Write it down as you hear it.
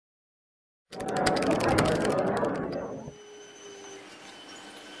What's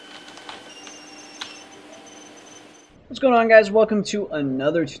going on, guys? Welcome to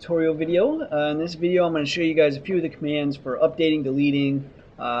another tutorial video. In this video I'm going to show you guys a few of the commands for updating, deleting,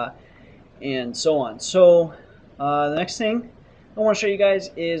 and so on. So the next thing I want to show you guys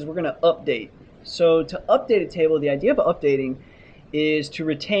is we're going to update. So to update a table, the idea of updating is to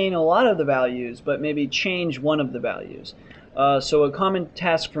retain a lot of the values but maybe change one of the values. So a common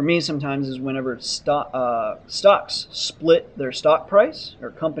task for me sometimes is whenever stocks split their stock price,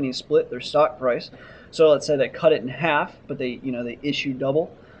 or companies split their stock price. So let's say they cut it in half, but they issue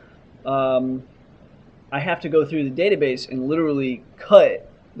double. I have to go through the database and literally cut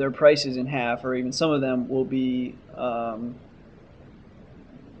their prices in half, or even some of them will be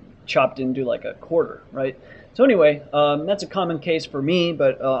chopped into like a quarter, right? So anyway, that's a common case for me,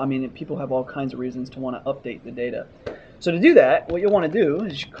 but I mean, people have all kinds of reasons to want to update the data. So to do that, what you'll want to do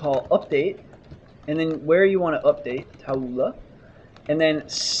is you call update, and then where you want to update, taula, and then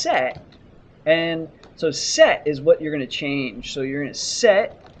set. And so set is what you're going to change. So you're going to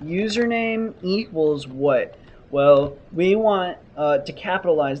set username equals what? Well, we want to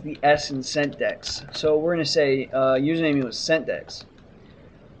capitalize the S in CentDex. So we're going to say username equals CentDex.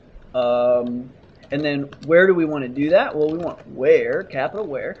 And then where do we want to do that? Well, we want where, capital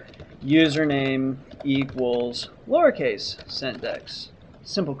where, username equals lowercase CentDex.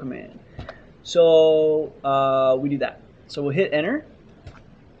 Simple command. So we do that. So we'll hit enter.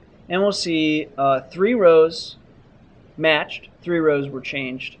 And we'll see 3 rows matched, 3 rows were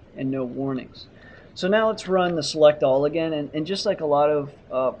changed, and no warnings. So now let's run the select all again, and just like a lot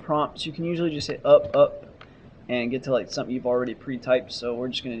of prompts, you can usually just hit up, and get to like something you've already pre-typed. So we're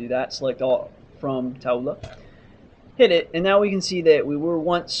just going to do that, select all from taula, hit it, and now we can see that we were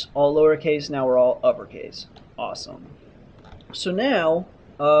once all lowercase, now we're all uppercase. Awesome. So now,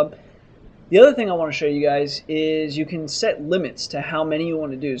 the other thing I want to show you guys is you can set limits to how many you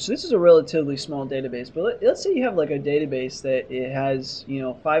want to do. So this is a relatively small database, but let's say you have like a database that it has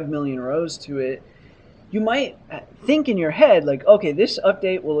 5 million rows to it. You might think in your head like, okay, this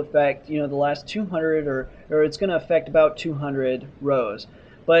update will affect the last 200 or it's going to affect about 200 rows.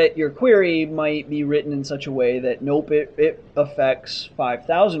 But your query might be written in such a way that nope, it affects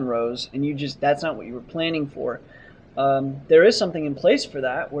 5,000 rows, and that's not what you were planning for. There is something in place for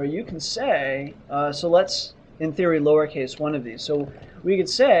that where you can say, so let's, in theory, lowercase one of these. So we could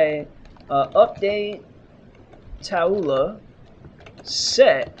say update taula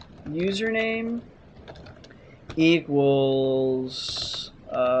set username equals,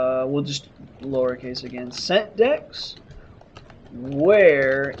 we'll just lowercase again, CentDex,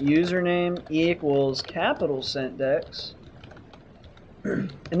 where username equals capital CentDex, and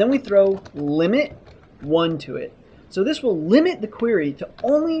then we throw limit 1 to it. So this will limit the query to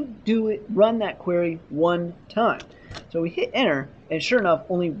only run that query one time. So we hit enter, and sure enough,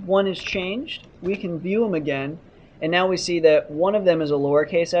 only one is changed. We can view them again, and now we see that one of them is a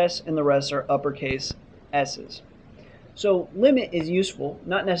lowercase s and the rest are uppercase s's. So limit is useful,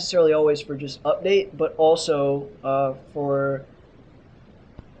 not necessarily always for just update, but also for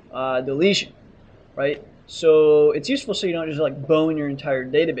deletion, right? So it's useful so you don't just like bone your entire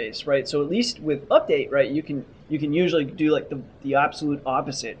database, right? So at least with update, right, you can usually do like the absolute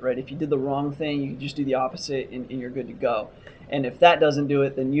opposite, right? If you did the wrong thing, you can just do the opposite and you're good to go. And if that doesn't do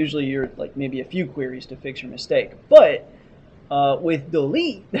it, then usually you're like maybe a few queries to fix your mistake. But with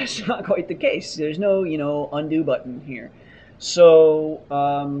delete, that's not quite the case. There's no undo button here. So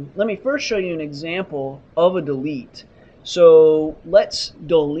let me first show you an example of a delete. So let's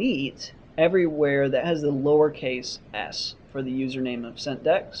delete everywhere that has the lowercase s for the username of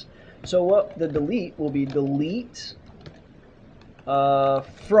CentDex. So what the delete will be delete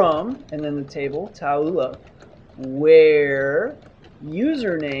from, and then the table taula, where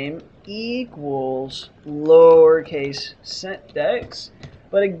username equals lowercase CentDex.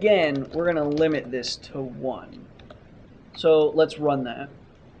 But again, we're going to limit this to 1. So let's run that.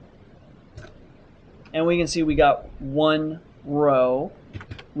 And we can see we got 1 row.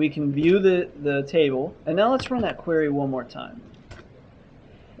 We can view the table. And now let's run that query one more time.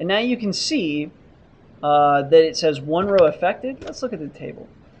 And now you can see that it says 1 row affected. Let's look at the table.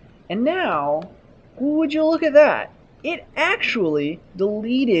 And now, would you look at that? It actually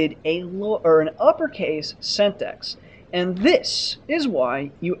deleted an uppercase CentDex. And this is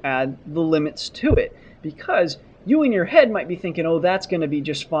why you add the limits to it. Because you in your head might be thinking, oh, that's going to be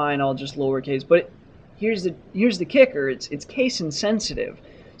just fine, I'll just lowercase. But here's the kicker, it's case insensitive.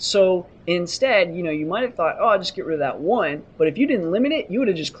 So instead, you might have thought, oh, I'll just get rid of that 1. But if you didn't limit it, you would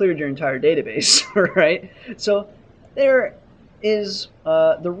have just cleared your entire database, right? So there is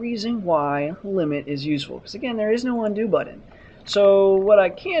the reason why limit is useful. Because again, there is no undo button. So what I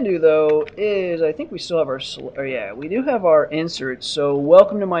can do though is, I think we still have our, we do have our inserts. So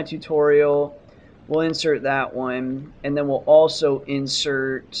welcome to my tutorial. We'll insert that one, and then we'll also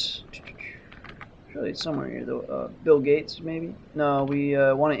insert, really somewhere here though, Bill Gates maybe? No, we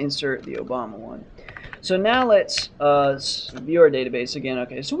want to insert the Obama one. So now let's view our database again.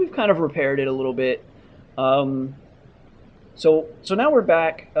 Okay, so we've kind of repaired it a little bit. So now we're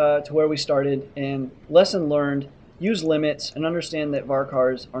back to where we started, and lesson learned, use limits and understand that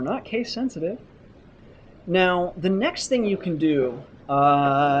varchars are not case sensitive. Now the next thing you can do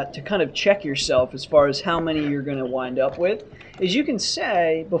to kind of check yourself as far as how many you're going to wind up with is you can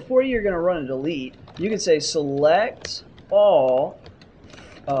say, before you're going to run a delete, you can say select all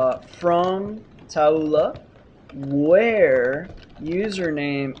from Taula where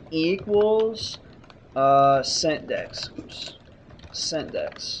username equals CentDex.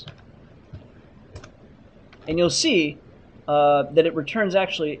 And you'll see that it returns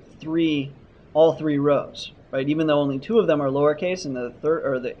actually all three rows, right? Even though only two of them are lowercase and the third,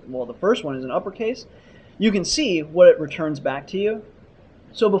 or the first one is an uppercase, you can see what it returns back to you.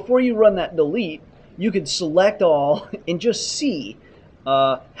 So before you run that delete, you could select all and just see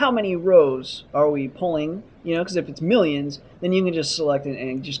how many rows are we pulling, because if it's millions, then you can just select it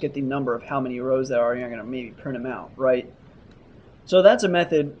and just get the number of how many rows there are, and you're going to maybe print them out, right? So that's a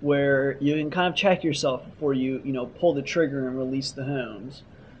method where you can kind of check yourself before you, pull the trigger and release the homes.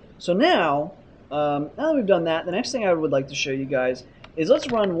 So now that we've done that, the next thing I would like to show you guys is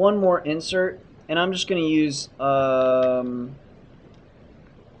let's run one more insert, and I'm just going to use a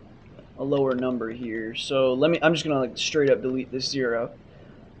lower number here. So I'm just going to straight up delete this 0.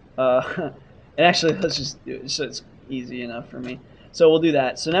 And actually, let's just do it so it's easy enough for me. So we'll do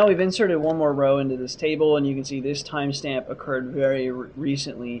that. So now we've inserted one more row into this table, and you can see this timestamp occurred very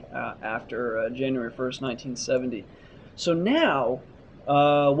recently after January 1st, 1970. So now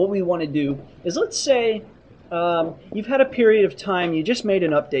what we want to do is, let's say you've had a period of time, you just made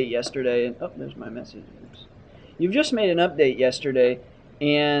an update yesterday, and oh, there's my message. Oops. You've just made an update yesterday,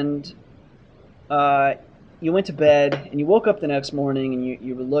 and you went to bed, and you woke up the next morning, and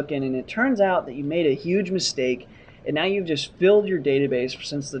you were looking, and it turns out that you made a huge mistake, and now you've just filled your database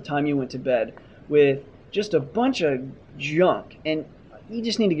since the time you went to bed with just a bunch of junk, and you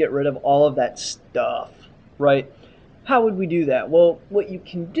just need to get rid of all of that stuff, right? How would we do that? Well, what you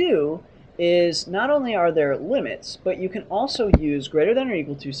can do is, not only are there limits, but you can also use greater than or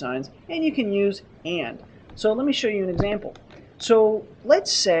equal to signs, and you can use and. So let me show you an example. So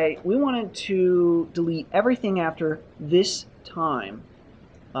let's say we wanted to delete everything after this time,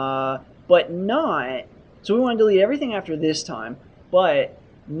 but not, so we want to delete everything after this time, but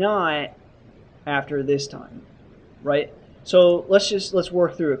not after this time, right? So let's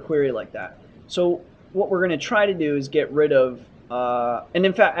work through a query like that. So what we're going to try to do is get rid of, and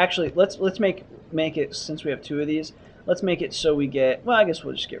in fact, actually, let's make it, since we have two of these, let's make it so we get, well, I guess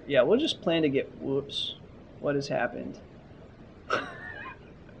we'll just get, yeah, we'll just plan to get, whoops, what has happened?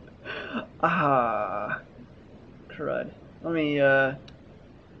 Crud. Let me, wonder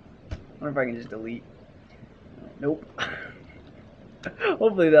if I can just delete. Nope.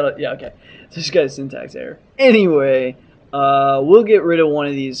 Hopefully that'll, yeah, okay. Just got a syntax error. Anyway, we'll get rid of one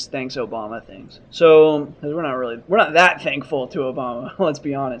of these thanks Obama things. So, because we're not that thankful to Obama, let's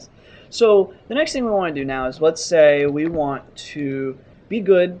be honest. So, the next thing we want to do now is, let's say we want to be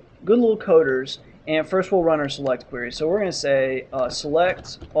good little coders, and first we'll run our select query. So we're going to say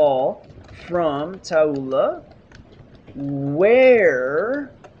select all from Taula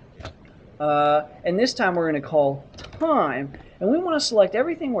where, and this time we're going to call time, and we want to select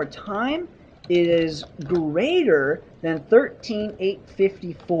everything where time is greater than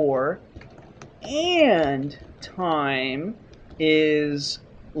 13,854 and time is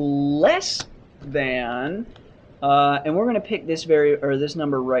less than, and we're going to pick this this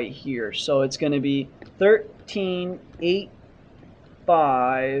number right here. So it's going to be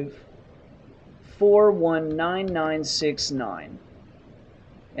 13,854,19969.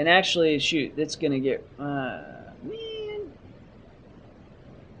 And actually, shoot, it's going to get, man.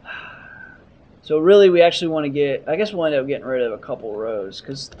 So really, we actually want to get, I guess we'll end up getting rid of a couple rows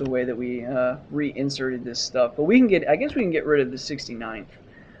because the way that we reinserted this stuff. But we can get, I guess we can get rid of the 69th.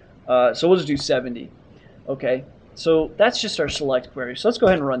 So we'll just do 70. Okay, so that's just our select query. So let's go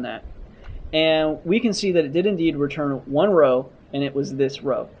ahead and run that. And we can see that it did indeed return one row, and it was this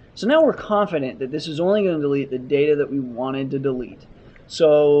row. So now we're confident that this is only going to delete the data that we wanted to delete.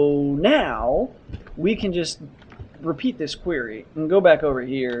 So now we can just repeat this query and go back over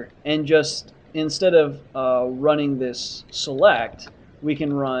here and just instead of running this select, we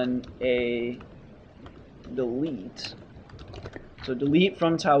can run a delete. So delete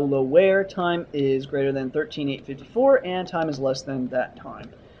from tableau where time is greater than 13,854 and time is less than that time.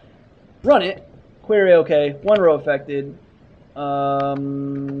 Run it. Query OK. One row affected.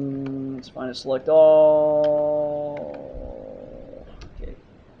 Let's find a select all. Okay.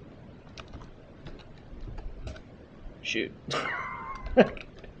 Shoot.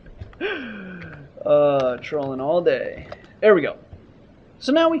 Trolling all day. There we go.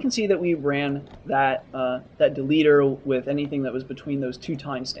 So now we can see that we ran that that deleter with anything that was between those two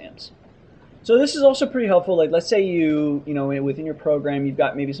timestamps. So this is also pretty helpful. Like, let's say you know within your program you've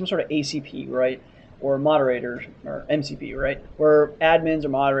got maybe some sort of ACP, right, or moderators or MCP, right, where admins or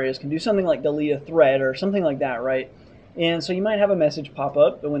moderators can do something like delete a thread or something like that, right? And so you might have a message pop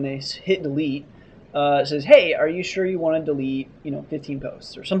up, but when they hit delete, it says, "Hey, are you sure you want to delete 15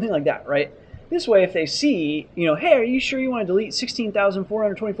 posts or something like that, right?" This way, if they see, "Hey, are you sure you want to delete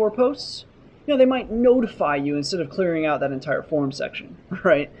 16,424 posts?" They might notify you instead of clearing out that entire form section,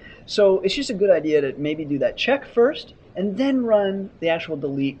 right? So it's just a good idea to maybe do that check first and then run the actual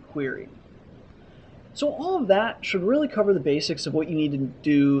delete query. So all of that should really cover the basics of what you need to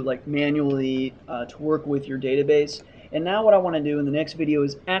do, like manually to work with your database. And now what I want to do in the next video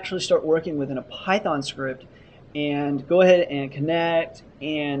is actually start working within a Python script and go ahead and connect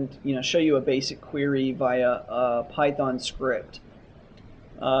and show you a basic query via a Python script.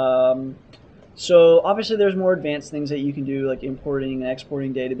 So obviously there's more advanced things that you can do, like importing and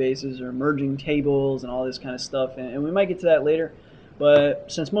exporting databases or merging tables and all this kind of stuff, and we might get to that later.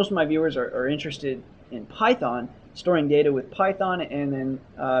 But since most of my viewers are interested in Python, storing data with Python, and then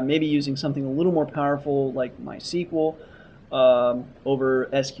maybe using something a little more powerful like MySQL over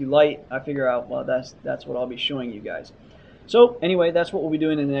SQLite, I figure out, well, that's what I'll be showing you guys. So anyway, that's what we'll be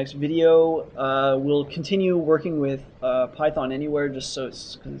doing in the next video. We'll continue working with Python Anywhere, just so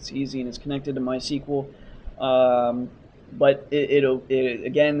because it's easy and it's connected to MySQL. But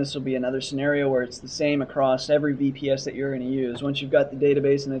again, this will be another scenario where it's the same across every VPS that you're going to use. Once you've got the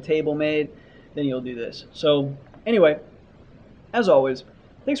database and the table made, then you'll do this. So anyway, as always,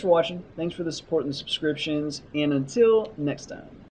 thanks for watching. Thanks for the support and the subscriptions. And until next time.